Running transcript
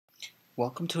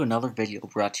Welcome to another video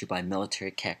brought to you by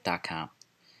militarycack.com.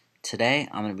 Today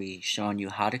I'm going to be showing you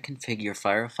how to configure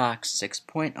Firefox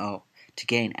 6.0 to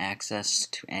gain access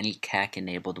to any CACK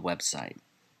enabled website.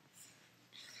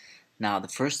 Now the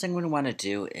first thing we want to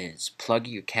do is plug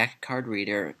your CACK card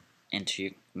reader into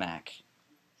your Mac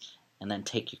and then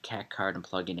take your CACK card and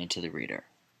plug it into the reader.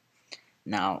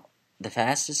 Now the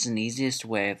fastest and easiest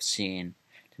way of seeing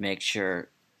to make sure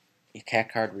your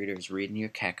CACK card reader is reading your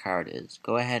CACK card is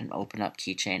go ahead and open up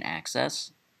Keychain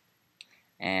Access,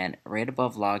 and right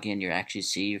above login you actually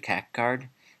see your CACK card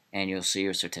and you'll see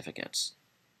your certificates.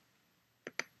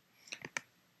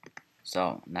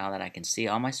 So now that I can see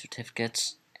all my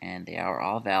certificates and they are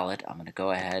all valid, I'm going to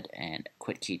go ahead and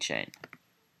quit Keychain.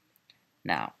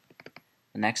 Now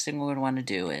the next thing we're going to want to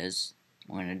do is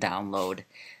we're going to download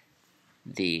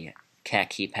the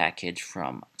CACKey package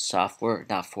from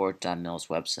software.fort.mil's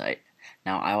website.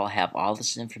 Now I will have all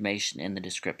this information in the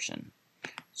description.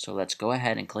 So let's go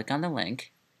ahead and click on the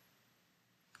link.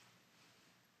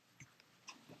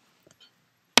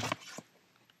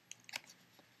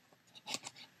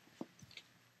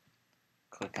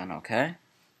 Click on OK.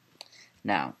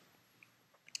 Now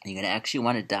you're going to actually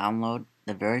want to download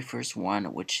the very first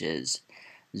one, which is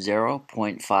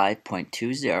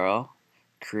 0.5.20,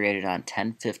 created on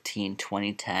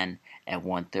 10/15/2010 at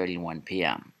 1:31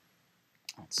 p.m.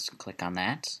 Let's click on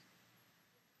that.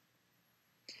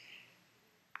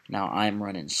 Now I'm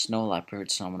running Snow Leopard,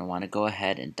 so I'm going to want to go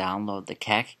ahead and download the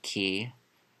CACKey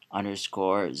 _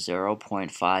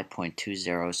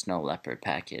 0.5.20 Snow Leopard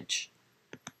package.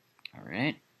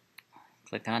 Alright,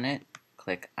 click on it,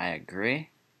 click I agree.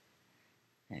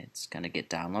 It's going to get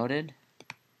downloaded.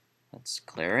 Let's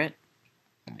clear it.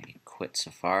 I quit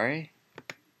Safari.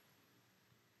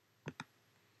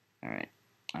 Alright,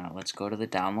 let's go to the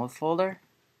download folder.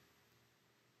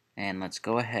 And let's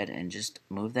go ahead and just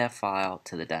move that file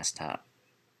to the desktop.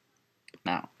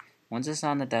 Now, once it's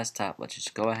on the desktop, let's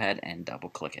just go ahead and double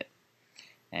click it.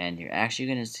 And you're actually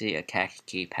going to see a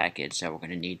CACKey package that we're going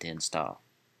to need to install.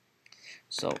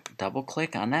 So double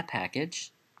click on that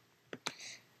package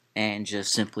and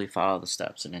just simply follow the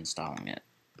steps in installing it.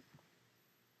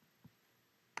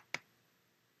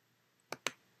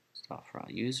 Install for all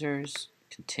users,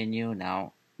 continue.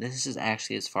 Now this is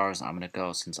actually as far as I'm going to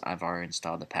go since I've already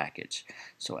installed the package.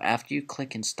 So after you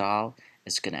click install,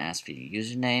 it's going to ask for your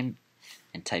username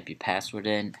and type your password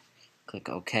in. Click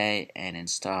OK and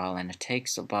install, and it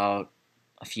takes about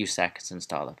a few seconds to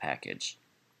install the package.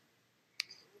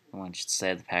 And once you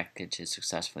say the package is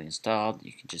successfully installed,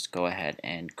 you can just go ahead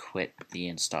and quit the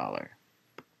installer.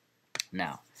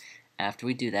 Now, after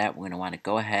we do that, we're going to want to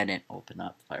go ahead and open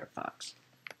up Firefox.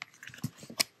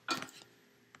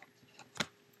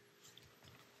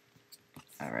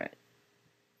 Alright.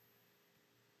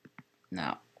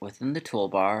 Now, within the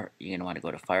toolbar, you're going to want to go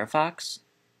to Firefox,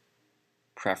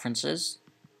 Preferences,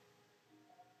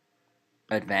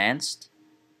 Advanced,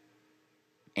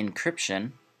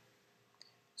 Encryption,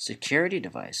 Security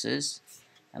Devices,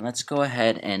 and let's go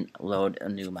ahead and load a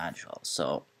new module.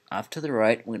 So, off to the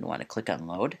right, we're going to want to click on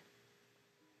Load.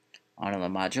 On the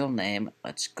module name,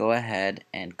 let's go ahead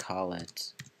and call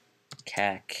it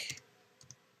CACKey.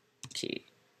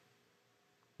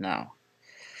 Now,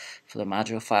 for the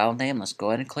module file name, let's go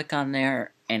ahead and click on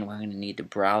there, and we're going to need to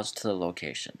browse to the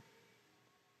location.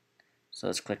 So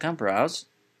let's click on Browse.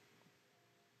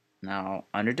 Now,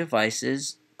 under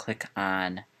Devices, click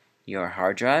on your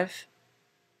hard drive,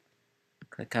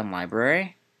 click on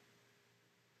Library,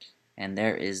 and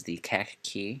there is the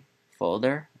CACKey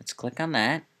folder. Let's click on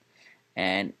that,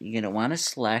 and you're going to want to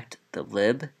select the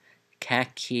lib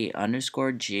CACKey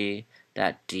 _g.dylib.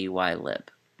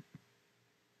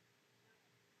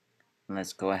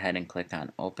 Let's go ahead and click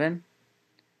on Open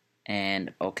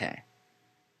and OK.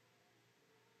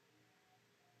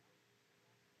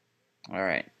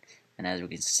 Alright, and as we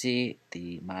can see,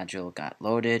 the module got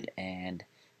loaded and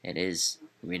it is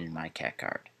reading my CACK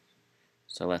card.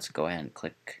 So let's go ahead and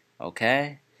click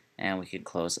OK, and we can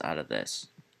close out of this.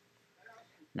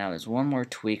 Now there's one more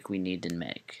tweak we need to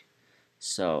make.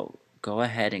 So go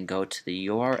ahead and go to the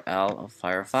URL of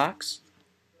Firefox,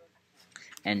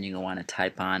 and you're going to want to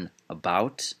type on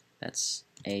about, that's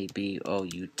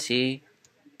ABOUT,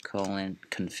 :config,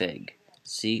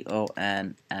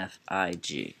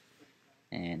 CONFIG,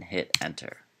 and hit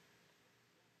enter.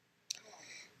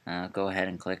 Go ahead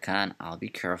and click on I'll be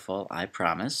careful, I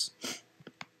promise.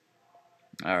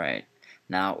 Alright,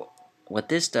 now what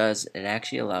this does, it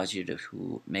actually allows you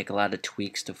to make a lot of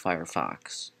tweaks to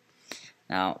Firefox.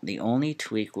 Now the only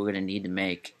tweak we're going to need to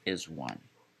make is one,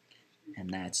 and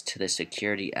that's to the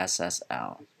security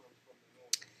SSL.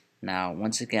 Now,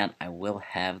 once again, I will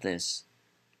have this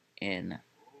in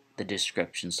the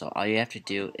description, so all you have to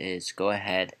do is go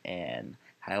ahead and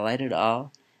highlight it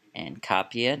all and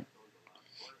copy it.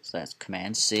 So that's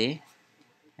Command C,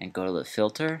 and go to the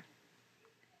filter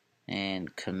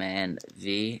and Command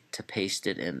V to paste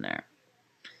it in there.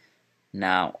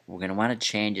 Now we're going to want to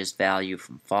change this value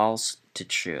from false to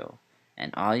true,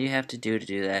 and all you have to do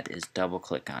that is double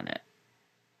click on it.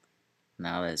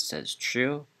 Now that it says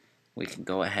true, we can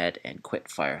go ahead and quit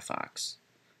Firefox.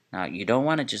 Now you don't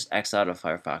want to just X out of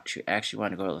Firefox, you actually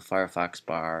want to go to the Firefox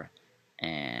bar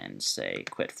and say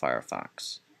quit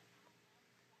Firefox.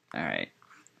 Alright,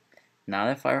 now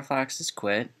that Firefox is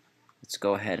quit, let's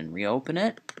go ahead and reopen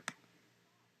it.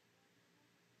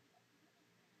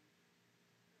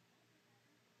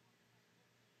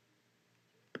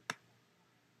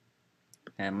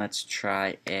 And let's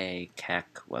try a CAC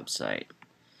website.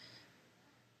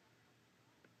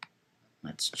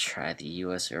 Let's try the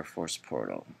U.S. Air Force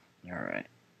portal. Alright.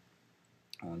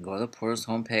 I'm going to go to the portal's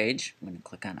homepage. I'm going to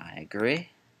click on I agree.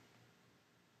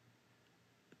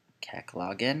 CAC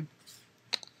login.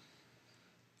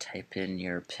 Type in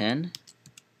your PIN.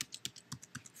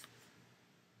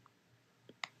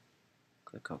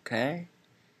 Click OK.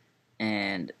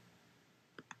 And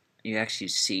you actually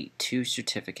see two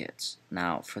certificates.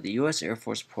 Now, for the U.S. Air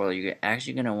Force portal, you're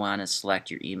actually going to want to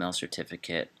select your email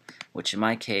certificate, which in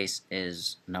my case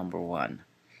is number 1.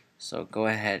 So go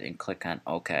ahead and click on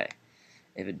OK.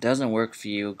 If it doesn't work for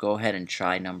you, go ahead and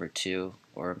try number 2,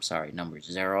 or I'm sorry, number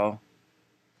 0.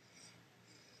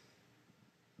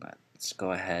 But let's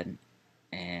go ahead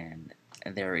and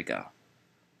there we go.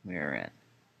 We're in.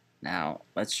 Now,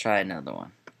 let's try another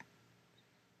one.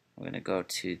 We're going to go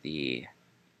to the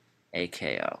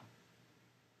AKO.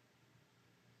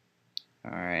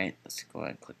 Alright, let's go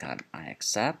ahead and click on I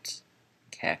accept.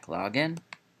 CAC login.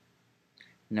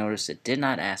 Notice it did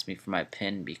not ask me for my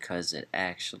PIN because it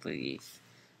actually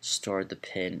stored the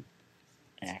PIN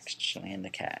actually in the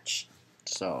cache.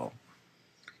 So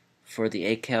for the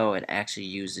AKO, it actually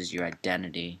uses your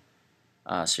identity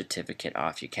certificate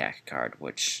off your CAC card,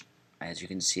 which, as you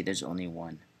can see, there's only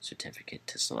one certificate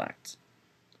to select.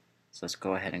 So let's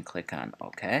go ahead and click on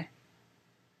OK.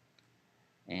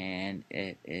 And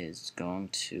it is going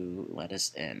to let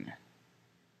us in.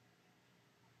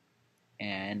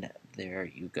 And there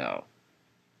you go.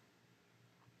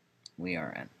 We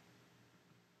are in.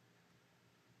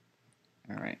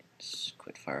 Alright, just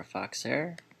quit Firefox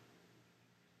there.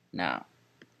 Now,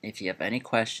 if you have any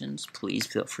questions, please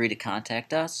feel free to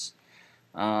contact us.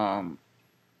 You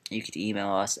could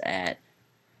email us at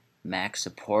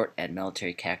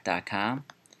macsupport@militarycack.com,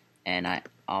 and I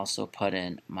also put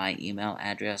in my email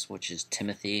address, which is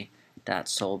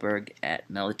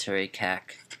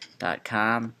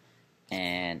timothy.solberg@militarycack.com,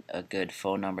 and a good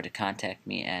phone number to contact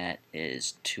me at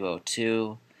is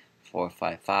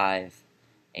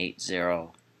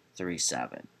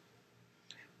 202-455-8037.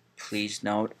 Please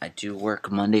note, I do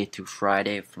work Monday through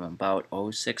Friday from about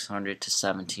 0600 to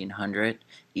 1700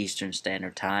 Eastern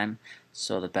Standard Time.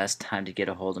 So the best time to get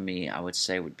a hold of me, I would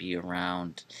say, would be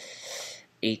around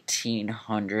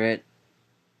 1800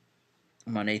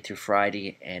 Monday through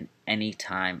Friday, and any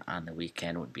time on the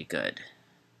weekend would be good.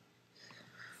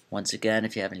 Once again,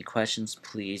 if you have any questions,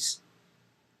 please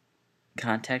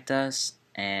contact us,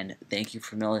 and thank you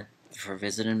for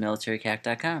visiting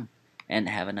militarycack.com, and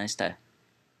have a nice day.